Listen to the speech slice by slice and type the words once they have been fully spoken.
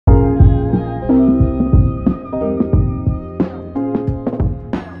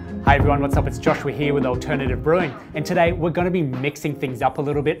Hi everyone, what's up? It's Joshua here with Alternative Brewing, and today we're going to be mixing things up a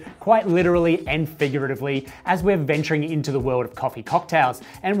little bit, quite literally and figuratively, as we're venturing into the world of coffee cocktails,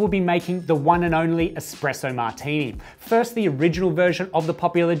 and we'll be making the one and only Espresso Martini. First the original version of the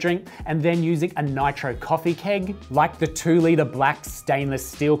popular drink, and then using a Nitro Coffee Keg, like the 2-litre black stainless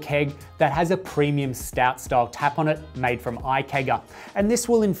steel keg that has a premium stout style tap on it made from IKegger. And this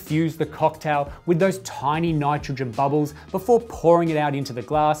will infuse the cocktail with those tiny nitrogen bubbles before pouring it out into the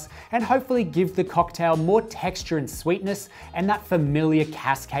glass, and hopefully give the cocktail more texture and sweetness and that familiar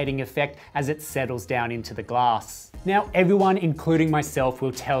cascading effect as it settles down into the glass. Now, everyone, including myself,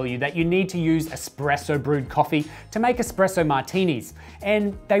 will tell you that you need to use espresso brewed coffee to make espresso martinis,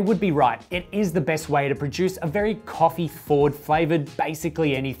 and they would be right. It is the best way to produce a very coffee forward flavored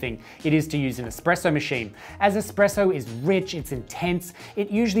basically anything. It is to use an espresso machine. As espresso is rich, it's intense, it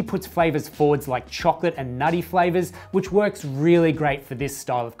usually puts flavors forwards like chocolate and nutty flavors, which works really great for this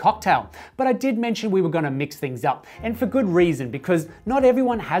style of cocktail. But I did mention we were going to mix things up, and for good reason, because not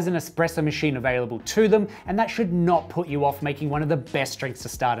everyone has an espresso machine available to them, and that should not put you off making one of the best drinks to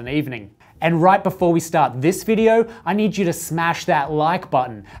start an evening. And right before we start this video, I need you to smash that like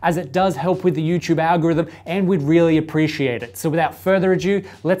button, as it does help with the YouTube algorithm and we'd really appreciate it. So without further ado,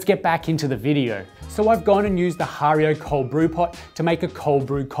 let's get back into the video. So I've gone and used the Hario cold brew pot to make a cold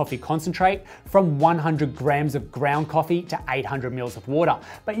brew coffee concentrate from 100 grams of ground coffee to 800 mils of water.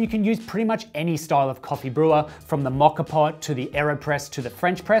 But you can use pretty much any style of coffee brewer, from the mocha pot to the AeroPress to the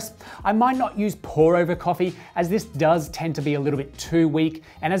French press. I might not use pour over coffee, as this does tend to be a little bit too weak,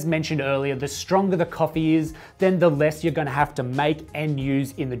 and as mentioned earlier, the stronger the coffee is, then the less you're going to have to make and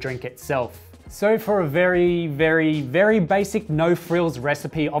use in the drink itself. So for a very basic no frills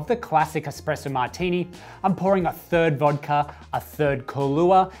recipe of the classic espresso martini, I'm pouring a third vodka, a third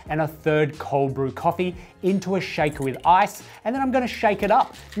Kahlua, and a third cold brew coffee into a shaker with ice, and then I'm going to shake it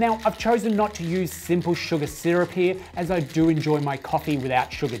up. Now, I've chosen not to use simple sugar syrup here, as I do enjoy my coffee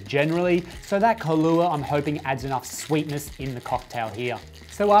without sugar generally, so that Kahlua I'm hoping adds enough sweetness in the cocktail here.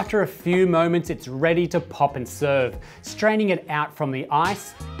 So after a few moments, it's ready to pop and serve. Straining it out from the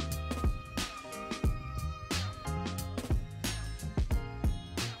ice,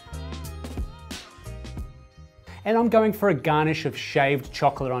 and I'm going for a garnish of shaved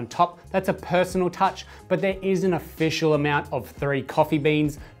chocolate on top. That's a personal touch, but there is an official amount of 3 coffee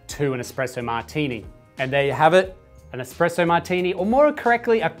beans to an espresso martini. And there you have it, an espresso martini, or more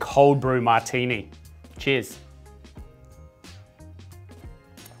correctly, a cold brew martini. Cheers.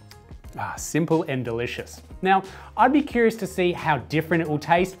 Simple and delicious. Now, I'd be curious to see how different it will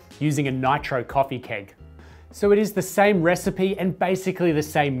taste using a Nitro Coffee Keg. So it is the same recipe and basically the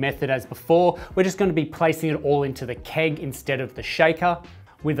same method as before. We're just going to be placing it all into the keg instead of the shaker,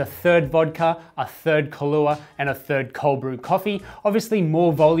 with a third vodka, a third Kahlua, and a third cold brew coffee. Obviously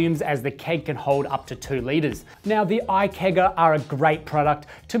more volumes, as the keg can hold up to 2 litres. Now, the IKegger are a great product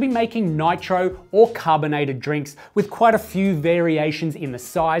to be making nitro or carbonated drinks, with quite a few variations in the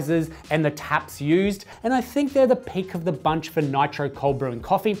sizes and the taps used, and I think they're the pick of the bunch for nitro cold brewing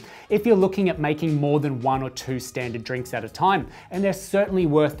coffee if you're looking at making more than 1 or 2 standard drinks at a time. And they're certainly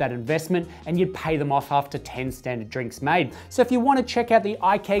worth that investment, and you'd pay them off after 10 standard drinks made. So if you want to check out the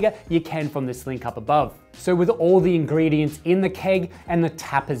IKegger, you can from this link up above. So with all the ingredients in the keg and the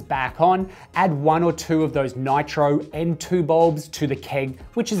tappers back on, add 1 or 2 of those nitro N2 bulbs to the keg,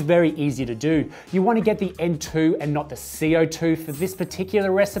 which is very easy to do. You want to get the N2 and not the CO2 for this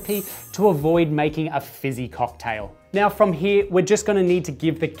particular recipe to avoid making a fizzy cocktail. Now from here, we're just going to need to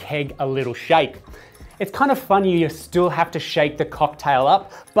give the keg a little shake. It's kind of funny you still have to shake the cocktail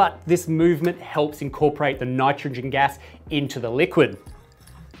up, but this movement helps incorporate the nitrogen gas into the liquid.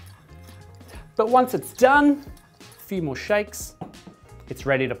 But once it's done, a few more shakes, it's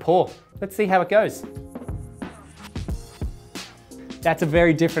ready to pour. Let's see how it goes. That's a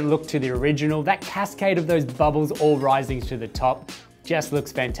very different look to the original. That cascade of those bubbles all rising to the top just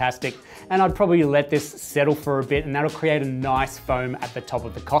looks fantastic. And I'd probably let this settle for a bit, and that'll create a nice foam at the top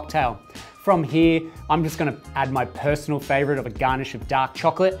of the cocktail. From here, I'm just gonna add my personal favorite of a garnish of dark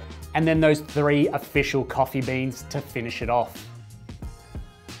chocolate, and then those 3 official coffee beans to finish it off.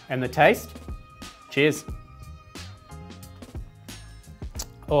 And the taste? Cheers.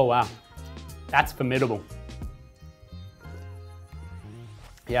 Oh wow, that's formidable.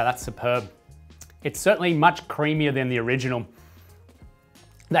 Yeah, that's superb. It's certainly much creamier than the original.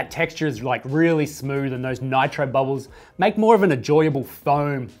 That texture is like really smooth, and those nitro bubbles make more of an enjoyable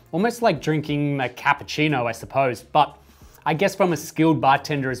foam, almost like drinking a cappuccino, I suppose. But I guess from a skilled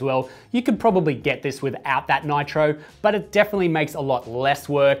bartender as well, you could probably get this without that nitro, but it definitely makes a lot less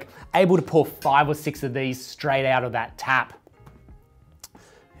work, able to pour 5 or 6 of these straight out of that tap.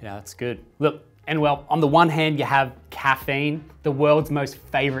 Yeah, that's good. Look, and well, on the one hand, you have caffeine, the world's most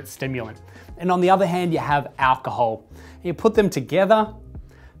favorite stimulant. And on the other hand, you have alcohol. You put them together,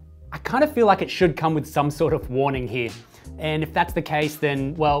 I kind of feel like it should come with some sort of warning here. And if that's the case,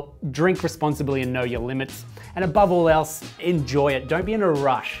 then, well, drink responsibly and know your limits. And above all else, enjoy it. Don't be in a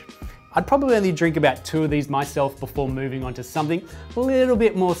rush. I'd probably only drink about 2 of these myself before moving on to something a little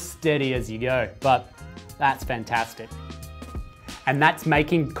bit more steady as you go, but that's fantastic. And that's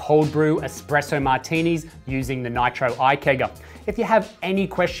making cold brew espresso martinis using the Nitro IKegger. If you have any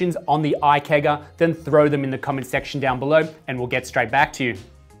questions on the IKegger, then throw them in the comment section down below and we'll get straight back to you.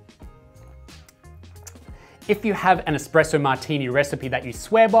 If you have an espresso martini recipe that you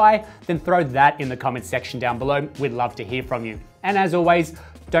swear by, then throw that in the comment section down below. We'd love to hear from you. And as always,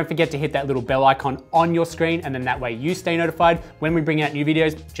 don't forget to hit that little bell icon on your screen, and then that way you stay notified when we bring out new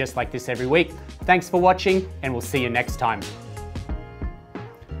videos just like this every week. Thanks for watching, and we'll see you next time.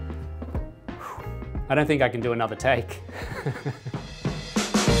 I don't think I can do another take.